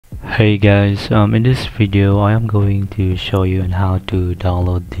Hey guys, in this video I am going to show you on how to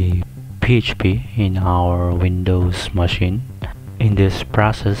download the PHP in our Windows machine. In this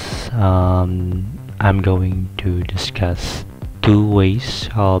process, I'm going to discuss two ways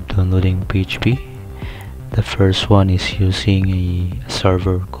of downloading PHP. The first one is using a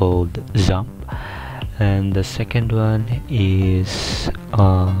server called XAMPP, and the second one is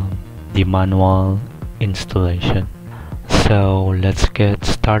the manual installation. So let's get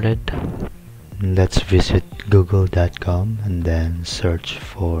started. Let's visit google.com and then search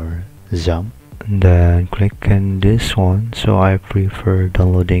for XAMPP. Then click on this one. So I prefer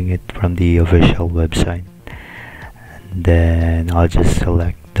downloading it from the official website. And then I'll just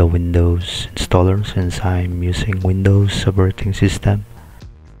select the Windows installer since I'm using Windows operating system.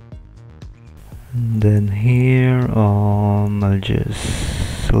 And then here I'll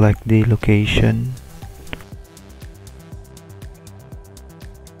just select the location.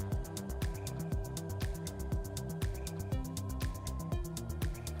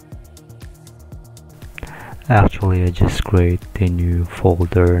 Actually, I just create a new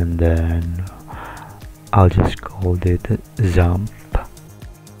folder and then I'll just call it XAMPP.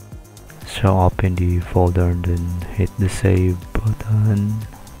 So open the folder and then hit the save button.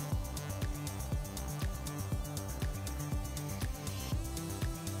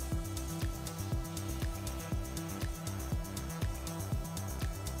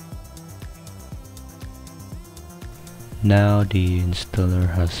 Now the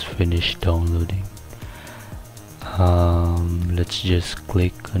installer has finished downloading. Let's just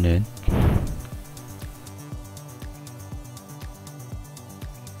click on it.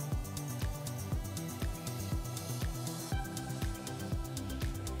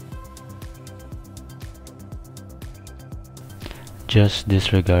 Just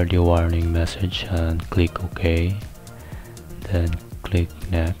disregard the warning message and click OK. Then click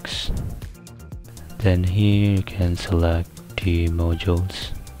Next. Then here you can select the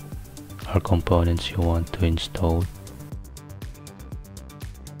modules or components you want to install.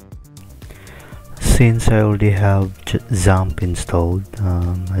 Since I already have XAMPP installed,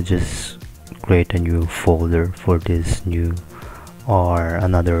 I just create a new folder for this new or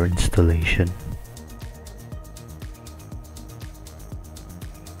another installation.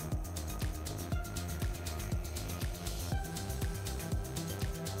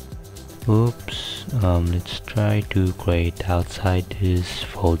 Oops, let's try to create outside this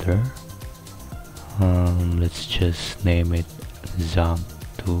folder. Let's just name it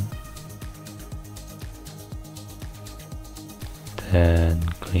XAMPP2. Then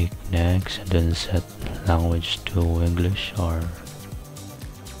click Next and then set language to English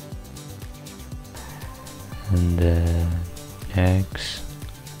and then Next,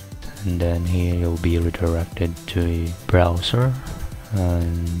 and then here you'll be redirected to a browser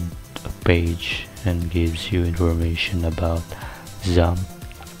and a page and gives you information about XAMPP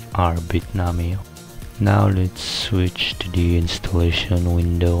or Bitnami. Now let's switch to the installation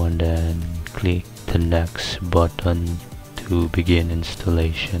window and then click the next button to begin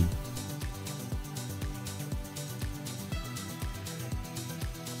installation.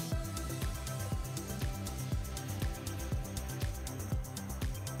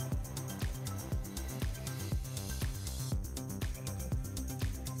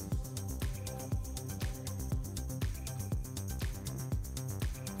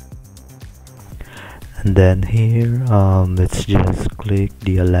 And then here let's just click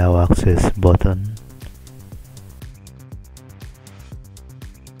the allow access button.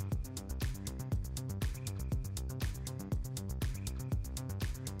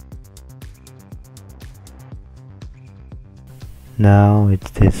 Now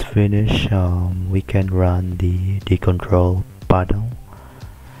it is finished. We can run the control panel.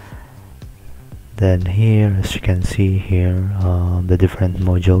 Then here, as you can see here, the different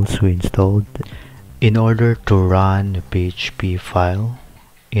modules we installed. In order to run a PHP file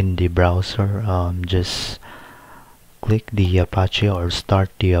in the browser, just click the Apache or start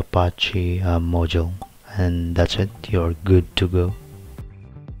the Apache module, and that's it. You're good to go.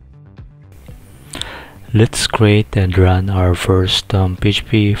 Let's create and run our first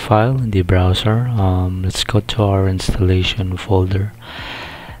PHP file in the browser. Let's go to our installation folder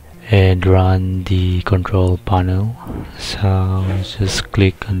and run the control panel. So just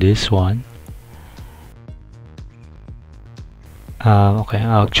click on this one. Okay,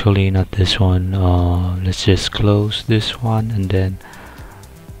 actually not this one. Let's just close this one and then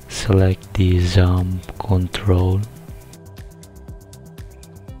select the XAMPP control.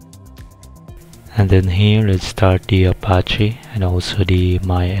 And then here let's start the Apache and also the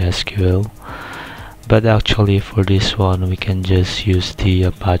MySQL. but actually for this one we can just use the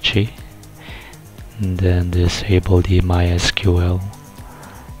Apache and then disable the MySQL.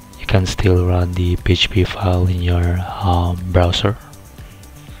 You can still run the PHP file in your browser.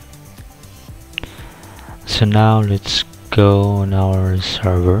 So now let's go on our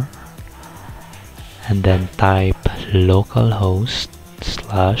server and then type localhost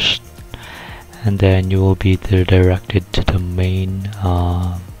 / and then you will be redirected to the main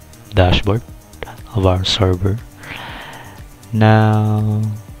dashboard of our server. Now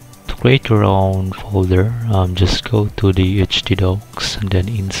to create your own folder, just go to the htdocs and then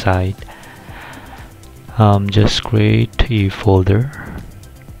inside just create a folder,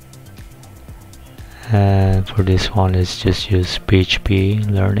 and for this one let's just use PHP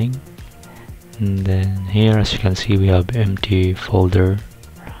learning, and then here as you can see we have empty folder.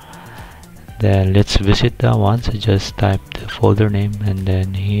 Then let's visit that one, so just type the folder name and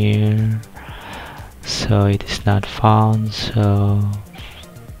then here, so it is not found, so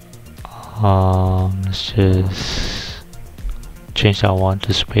let's just change that one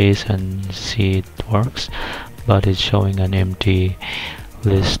to space and see it works, but it's showing an empty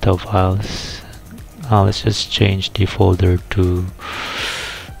list of files. Let's just change the folder to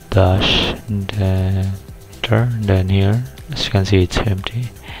dash and then enter, and then here as you can see it's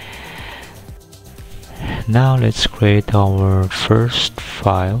empty. Now let's create our first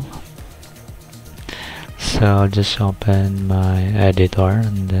file. So I'll just open my editor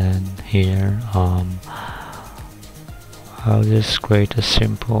and then here I'll just create a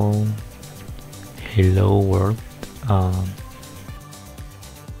simple hello world.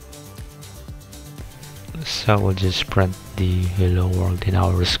 So we'll just print the hello world in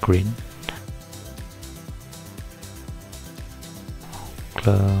our screen.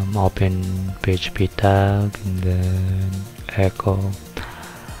 Open PHP tag and then echo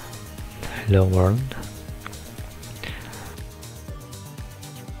hello world.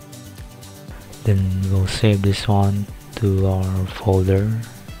 Then we'll save this one to our folder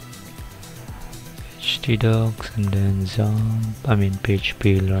htdocs and then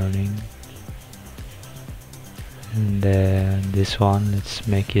PHP learning, and then this one let's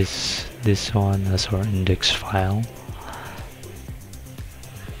make this one as our index file,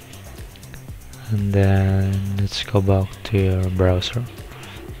 and then let's go back to your browser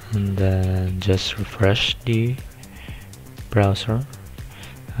and then just refresh the browser,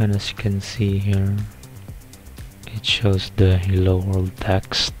 and as you can see here it shows the hello world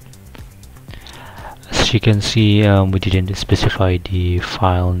text. As you can see we didn't specify the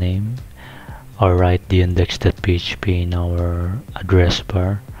file name or write the index.php in our address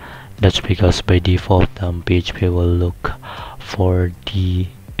bar. That's because by default PHP will look for the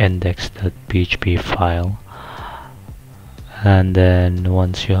index.php file, and then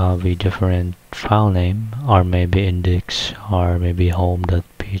once you have a different file name or maybe index or maybe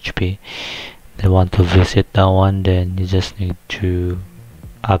home.php, they want to visit that one, then you just need to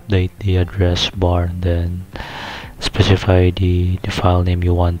update the address bar and then specify the file name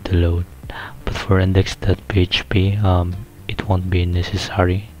you want to load. But for index.php it won't be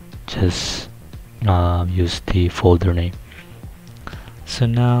necessary, just use the folder name. So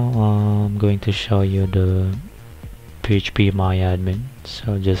now I'm going to show you the PHP MyAdmin.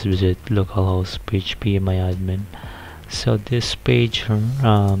 So just visit localhost PHP MyAdmin. So this page here,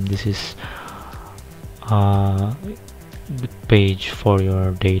 this is the page for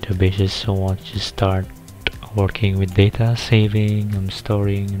your databases. So once you start working with data, saving,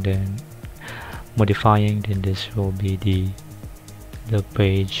 storing, and then modifying, then this will be the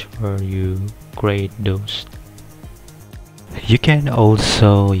page where you create those. You can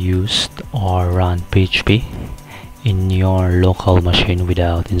also use or run PHP in your local machine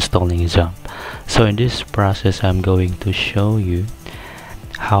without installing XAMPP. So in this process I'm going to show you.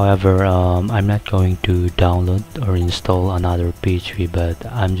 However, I'm not going to download or install another PHP, but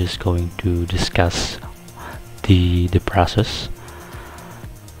I'm just going to discuss the process.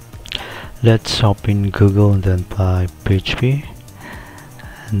 Let's open Google and then type PHP,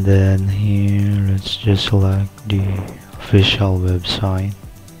 and then here let's just select the official website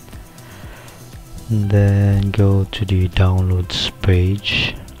and then go to the downloads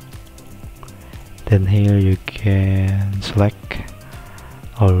page. Then here you can select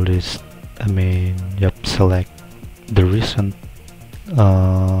all this, select the recent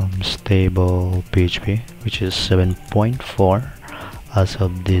stable PHP, which is 7.4 as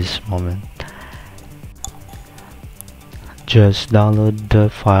of this moment. Just download the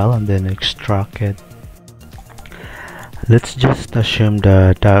file and then extract it. Let's just assume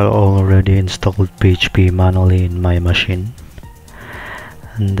that I already installed PHP manually in my machine.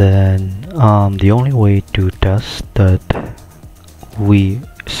 And then the only way to test that we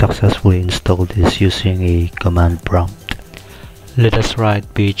successfully installed is using a command prompt. Let us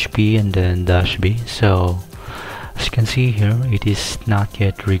write PHP and then -b. So as you can see here, it is not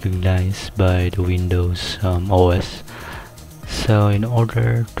yet recognized by the Windows OS. So in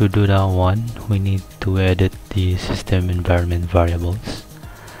order to do that one, we need to edit the system environment variables.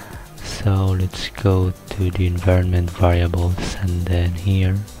 So let's go to the environment variables, and then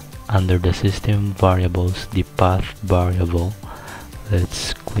here under the system variables, the path variable,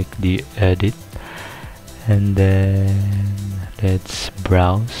 let's click the edit, and then let's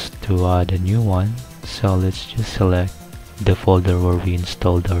browse to add a new one. So let's just select the folder where we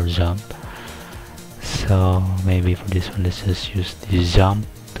installed our XAMPP. So maybe for this one, let's just use the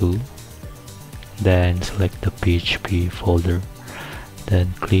XAMPP2, then select the PHP folder,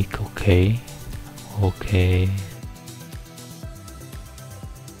 then click OK.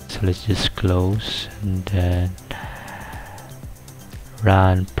 So let's just close and then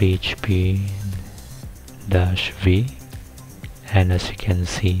run php-v, and as you can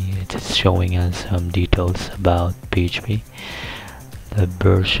see, it's showing us some details about PHP, the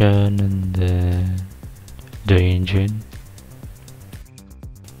version and the engine.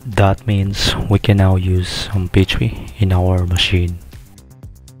 That means we can now use some PHP in our machine.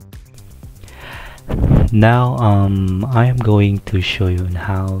 Now I am going to show you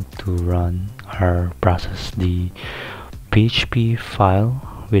how to run or process the PHP file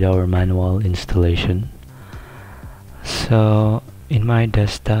with our manual installation. So in my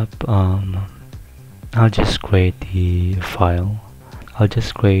desktop, I'll just create the file. I'll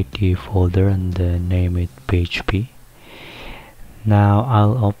just create the folder and then name it PHP. Now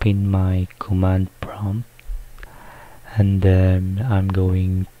I'll open my command prompt, and then I'm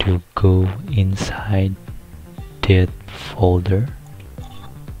going to go inside that folder.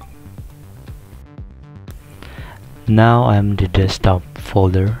 Now I'm the desktop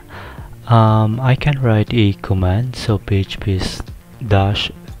folder. I can write a command, so php is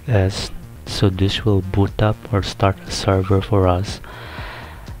 -s, so this will boot up or start a server for us,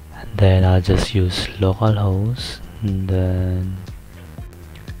 and then I'll just use localhost and then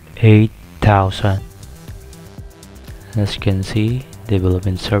 8000. As you can see,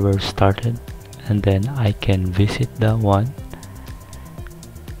 development server started, and then I can visit that one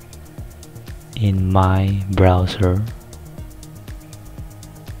in my browser.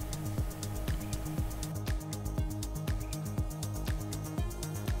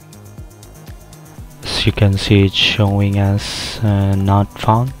 As you can see, it's showing as not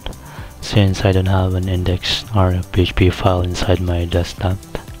found, since I don't have an index or a PHP file inside my desktop.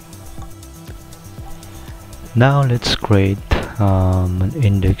 Now let's create an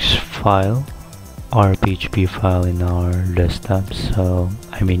index file or PHP file in our desktop. So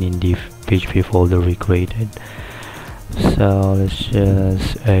I mean in the PHP folder we created. So let's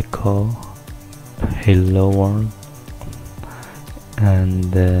just echo hello world, and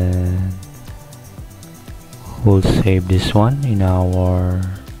then we'll save this one in our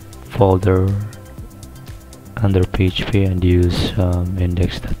folder under PHP and use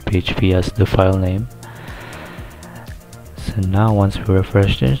index.php as the file name. So now once we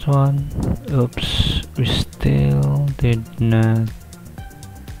refresh this one, oops, we still did not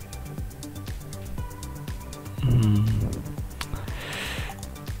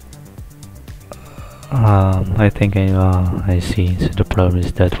I think I see. So the problem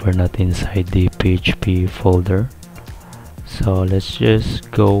is that we're not inside the PHP folder. So let's just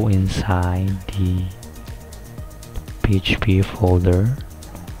go inside the PHP folder,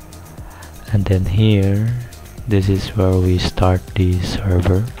 and then here, this is where we start the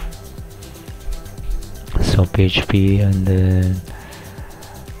server. So PHP and then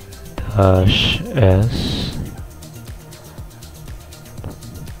 -s,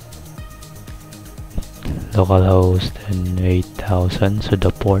 localhost and 8000, so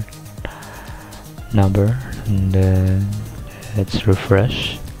the port number, and then let's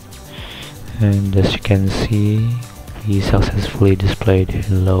refresh, and as you can see, we successfully displayed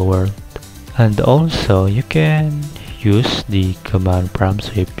hello world. And also you can use the command prompt.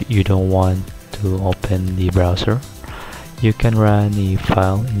 So if you don't want to open the browser, you can run a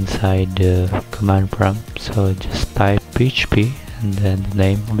file inside the command prompt. So just type PHP and then the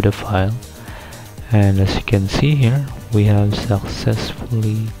name of the file, and as you can see here, we have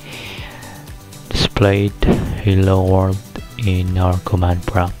successfully displayed hello world in our command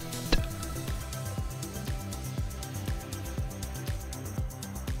prompt.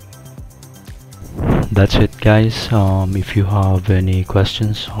 That's it, guys. If you have any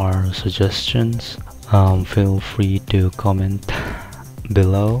questions or suggestions, feel free to comment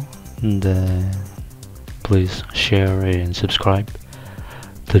below, and please share and subscribe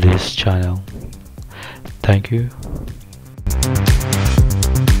to this channel. Thank you.